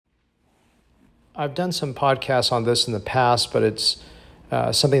I've done some podcasts on this in the past, but it's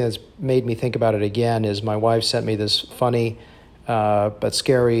something that's made me think about it again. Is my wife sent me this funny but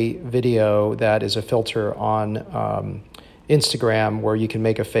scary video that is a filter on Instagram where you can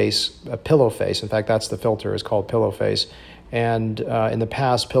make a pillow face. In fact, that's the filter, is called pillow face. And in the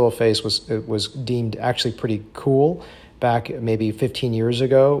past, pillow face was deemed actually pretty cool back maybe 15 years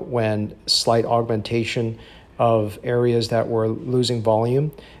ago, when slight augmentation of areas that were losing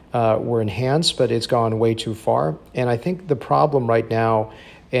volume were enhanced, but it's gone way too far. And I think the problem right now,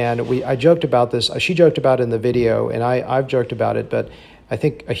 and I joked about this, she joked about it in the video, and I've joked about it, but I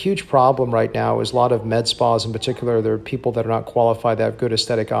think a huge problem right now is a lot of med spas in particular. There are people that are not qualified, that have good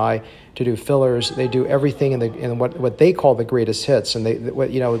aesthetic eye to do fillers. They do everything in what they call the greatest hits, and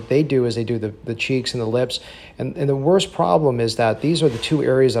what they do is they do the cheeks and the lips. And the worst problem is that these are the two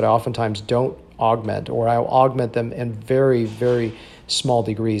areas that I oftentimes don't augment, or I'll augment them in very, very small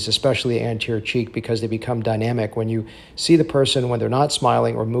degrees, especially the anterior cheek, because they become dynamic. When you see the person, when they're not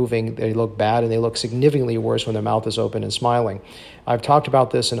smiling or moving, they look bad, and they look significantly worse when their mouth is open and smiling. I've talked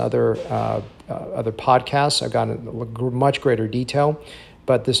about this in other podcasts. I've gone into much greater detail,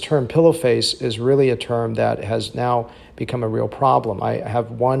 but this term pillow face is really a term that has now become a real problem. I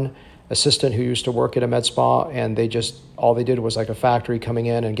have one assistant who used to work at a med spa, and all they did was like a factory coming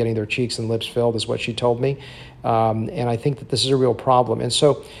in and getting their cheeks and lips filled, is what she told me. And I think that this is a real problem. And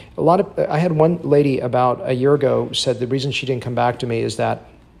so I had one lady about a year ago said the reason she didn't come back to me is that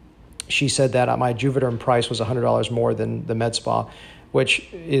she said that my Juvederm price was $100 more than the med spa, which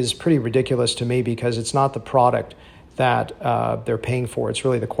is pretty ridiculous to me, because it's not the product that they're paying for. It's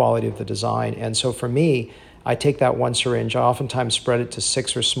really the quality of the design. And so for me, I take that one syringe, I oftentimes spread it to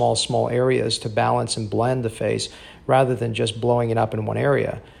 6 or small areas to balance and blend the face, rather than just blowing it up in one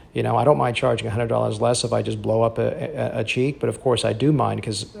area. I don't mind charging $100 less if I just blow up a cheek, but of course I do mind,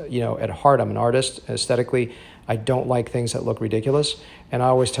 because, at heart I'm an artist. Aesthetically, I don't like things that look ridiculous. And I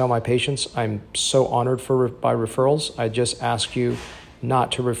always tell my patients, I'm so honored by referrals. I just ask you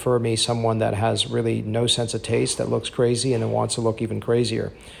not to refer me someone that has really no sense of taste, that looks crazy and then wants to look even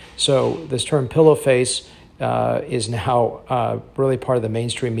crazier. So this term pillow face is now really part of the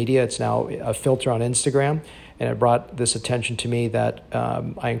mainstream media. It's now a filter on Instagram, and it brought this attention to me that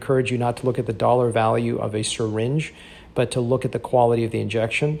I encourage you not to look at the dollar value of a syringe, but to look at the quality of the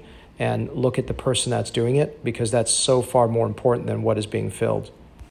injection and look at the person that's doing it, because that's so far more important than what is being filled.